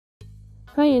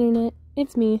Hi Internet,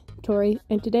 it's me, Tori,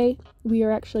 and today we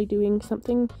are actually doing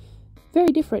something very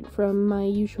different from my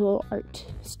usual art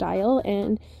style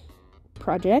and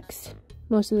projects.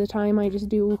 Most of the time I just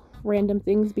do random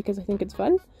things because I think it's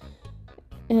fun.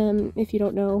 If you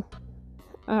don't know,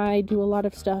 I do a lot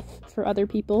of stuff for other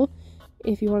people.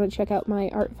 If you want to check out my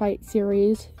Art Fight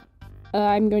series,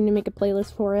 I'm going to make a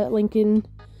playlist for it, link in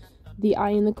the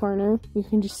eye in the corner. You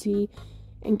can just see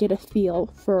and get a feel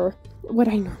for what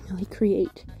I normally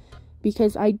create,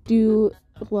 because I do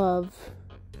love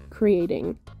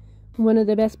creating. One of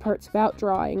the best parts about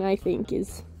drawing, I think,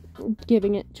 is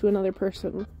giving it to another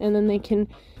person, and then they can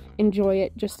enjoy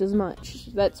it just as much.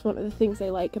 That's one of the things I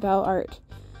like about art.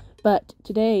 But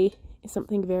today is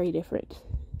something very different.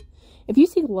 If you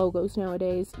see logos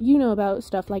nowadays, you know about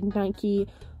stuff like Nike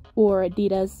or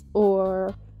Addidas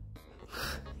or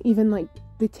even like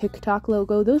the TikTok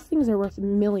logo. Those things are worth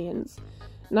millions.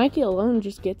 Nike alone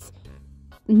just gets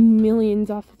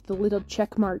millions off of the little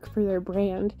check mark for their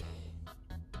brand.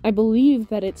 I believe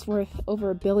that it's worth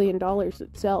over $1 billion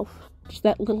itself. Just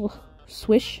that little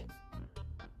swish.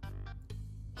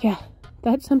 Yeah,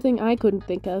 that's something I couldn't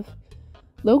think of.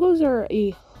 Logos are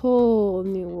a whole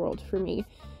new world for me.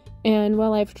 And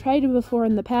while I've tried it before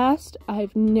in the past,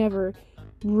 I've never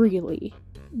really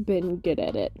been good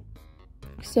at it.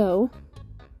 So,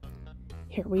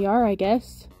 here we are, I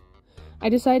guess. I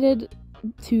decided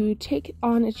to take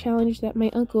on a challenge that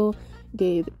my uncle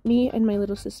gave me and my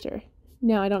little sister.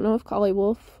 Now, I don't know if Collie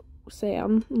Wolf,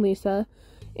 Sam, Lisa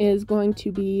is going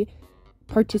to be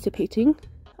participating.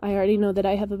 I already know that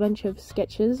I have a bunch of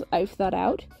sketches I've thought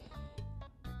out,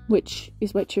 which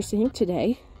is what you're seeing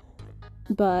today.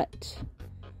 But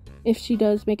if she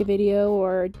does make a video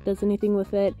or does anything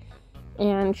with it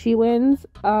and she wins,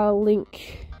 I'll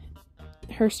link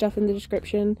her stuff in the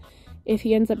description. If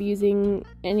he ends up using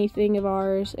anything of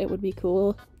ours, it would be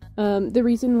cool. The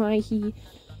reason why he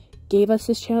gave us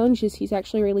this challenge is he's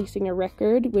actually releasing a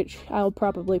record, which I'll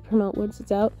probably promote once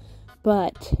it's out.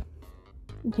 But,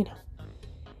 you know,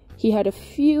 he had a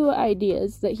few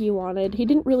ideas that he wanted. He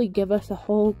didn't really give us a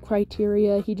whole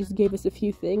criteria. He just gave us a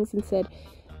few things and said,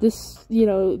 this, you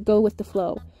know, go with the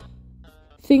flow.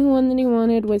 Thing one that he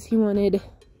wanted was he wanted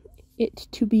it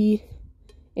to be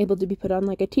able to be put on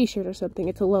like a t-shirt or something.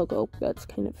 It's a logo. That's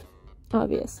kind of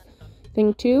obvious.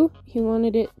 Thing two, he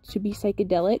wanted it to be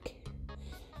psychedelic,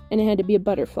 and it had to be a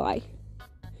butterfly.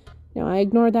 Now, I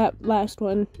ignored that last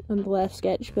one on the last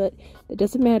sketch, but it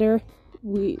doesn't matter.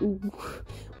 We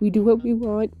do what we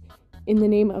want in the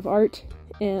name of art,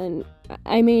 and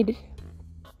I made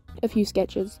a few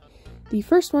sketches. The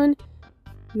first one,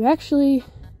 you actually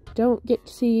don't get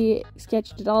to see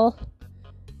sketched at all,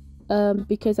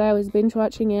 because I was binge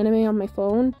watching anime on my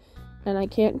phone, and I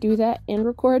can't do that and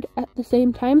record at the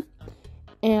same time,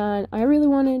 and I really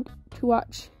wanted to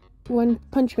watch One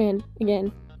Punch Man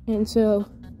again, and so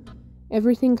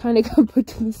everything kind of got put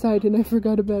to the side, and I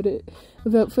forgot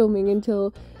about filming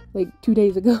until like 2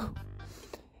 days ago.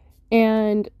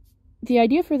 And the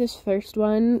idea for this first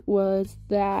one was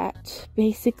that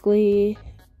basically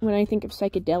when I think of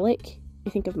psychedelic, I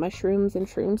think of mushrooms and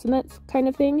shrooms and that kind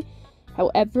of thing.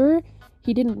 However,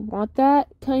 he didn't want that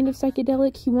kind of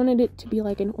psychedelic. He wanted it to be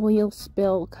like an oil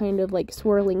spill, kind of like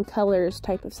swirling colors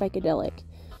type of psychedelic.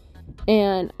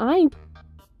 And I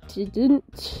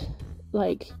didn't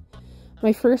like...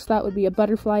 My first thought would be a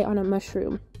butterfly on a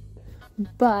mushroom.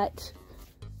 But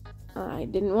I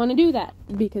didn't want to do that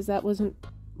because that wasn't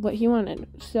what he wanted.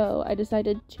 So I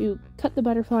decided to cut the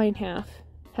butterfly in half.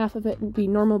 Half of it would be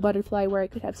normal butterfly where I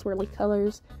could have swirly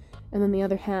colors, and then the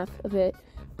other half of it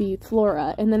be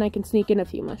flora, and then I can sneak in a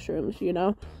few mushrooms, you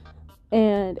know?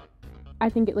 And I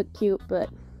think it looked cute, but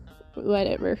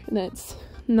whatever. That's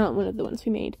not one of the ones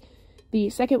we made. The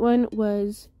second one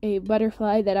was a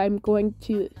butterfly that I'm going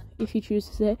to, if he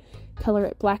chooses it, color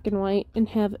it black and white and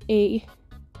have a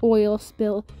oil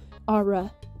spill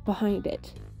aura behind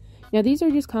it. Now, these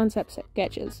are just concept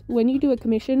sketches. When you do a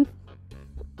commission,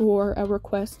 or a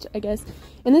request, I guess,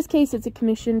 in this case it's a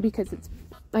commission because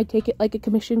I take it like a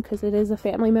commission because it is a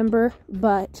family member,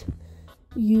 but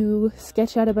you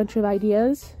sketch out a bunch of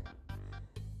ideas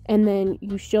and then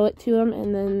you show it to them,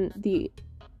 and then the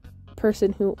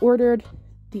person who ordered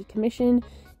the commission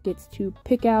gets to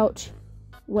pick out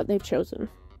what they've chosen.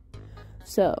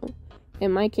 So,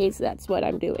 in my case, that's what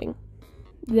I'm doing.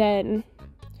 Then,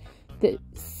 the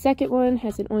second one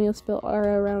has an oil spill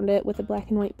aura around it with a black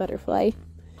and white butterfly.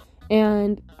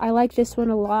 And I like this one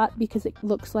a lot because it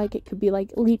looks like it could be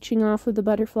like leeching off of the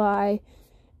butterfly.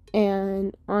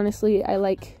 And honestly, I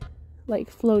like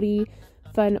floaty,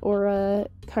 fun aura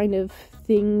kind of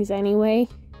things anyway.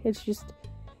 It's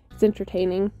it's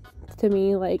entertaining to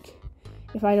me. Like,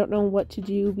 if I don't know what to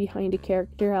do behind a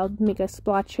character, I'll make a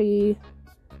splotchy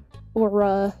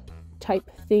aura type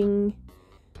thing.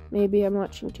 Maybe I'm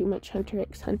watching too much Hunter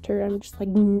x Hunter. I'm just like,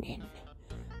 Nin.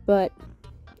 But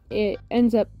it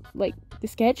ends up, like, the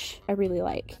sketch I really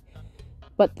like.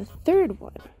 But the third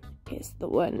one is the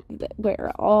one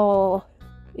where all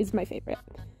is my favorite.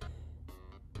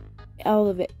 All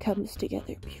of it comes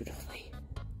together beautifully.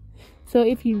 So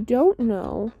if you don't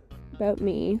know about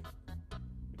me,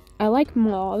 I like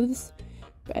moths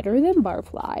better than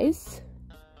barflies.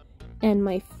 And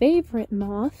my favorite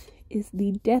moth is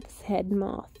the death's head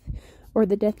moth, or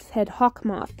the death's head hawk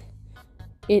moth.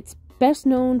 It's best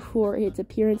known for its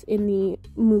appearance in the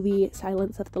movie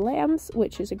Silence of the Lambs,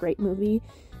 which is a great movie.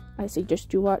 I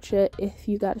suggest you watch it if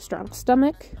you got a strong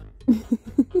stomach.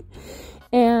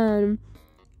 And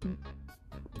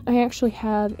I actually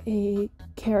have a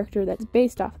character that's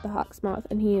based off the hawk's moth,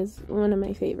 and he is one of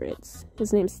my favorites.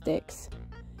 His name's Styx.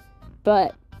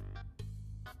 But,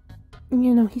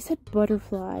 you know, he said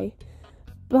butterfly.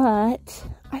 But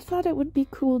I thought it would be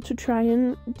cool to try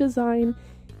and design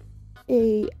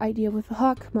a idea with a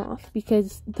hawk moth,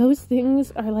 because those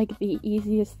things are like the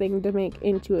easiest thing to make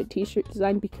into a t-shirt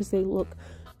design because they look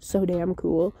so damn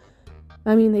cool.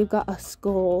 I mean, they've got a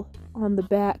skull on the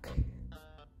back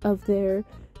of their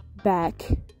back,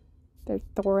 their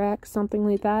thorax, something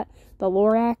like that, the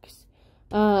lorax,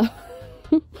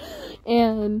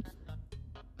 and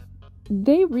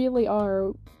they really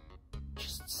are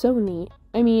just so neat.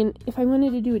 I mean, if I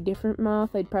wanted to do a different moth,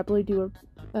 I'd probably do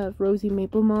a rosy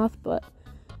maple moth, but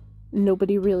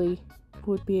nobody really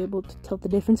would be able to tell the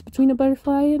difference between a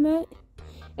butterfly and that.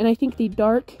 And I think the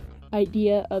dark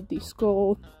idea of the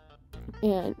skull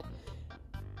and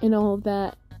all of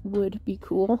that would be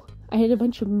cool. I had a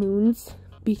bunch of moons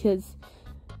because,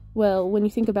 well, when you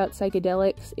think about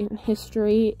psychedelics in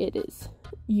history, it is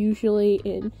usually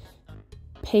in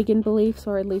pagan beliefs,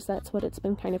 or at least that's what it's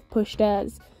been kind of pushed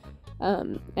as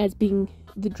being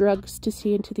the drugs to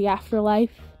see into the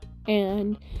afterlife.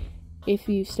 And if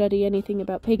you study anything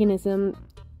about paganism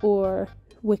or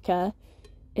Wicca,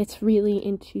 it's really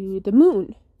into the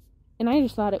moon. And I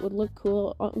just thought it would look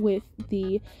cool with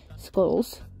the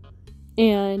skulls.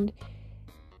 And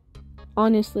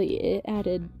honestly, it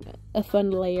added a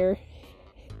fun layer.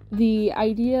 The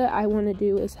idea I want to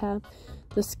do is have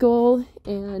the skull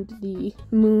and the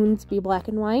moons be black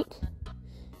and white,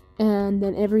 and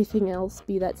then everything else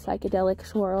be that psychedelic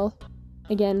swirl.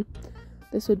 Again,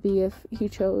 this would be if he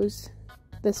chose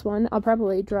this one. I'll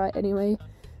probably draw it anyway.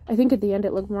 I think at the end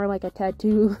it looked more like a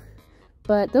tattoo,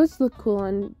 but those look cool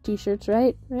on t-shirts,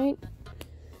 right?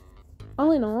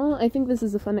 All in all, I think this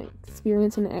is a fun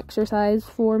experience and exercise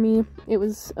for me. It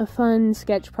was a fun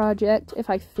sketch project. If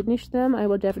I finish them, I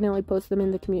will definitely post them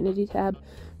in the community tab,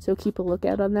 so keep a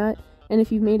lookout on that. And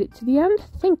if you've made it to the end,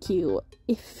 thank you.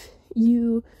 If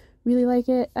you really like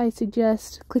it, I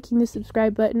suggest clicking the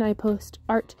subscribe button. I post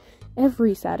art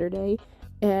every Saturday,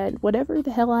 and whatever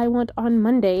the hell I want on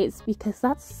Mondays, because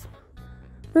that's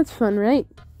fun, right?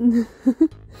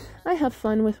 I have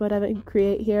fun with what I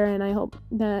create here, and I hope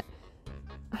that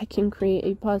I can create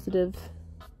a positive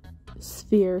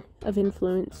sphere of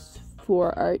influence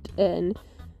for art and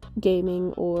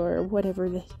gaming, or whatever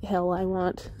the hell I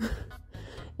want.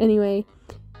 Anyway,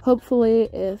 hopefully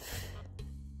if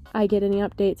I get any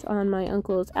updates on my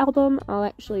uncle's album, I'll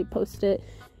actually post it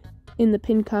in the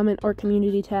pinned comment or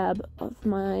community tab of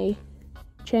my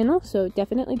channel, so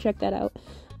definitely check that out.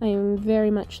 I am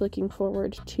very much looking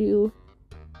forward to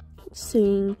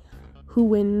seeing who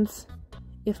wins.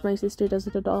 If my sister does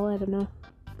it at all, I don't know.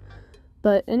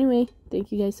 But anyway,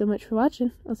 thank you guys so much for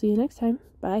watching. I'll see you next time.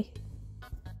 Bye.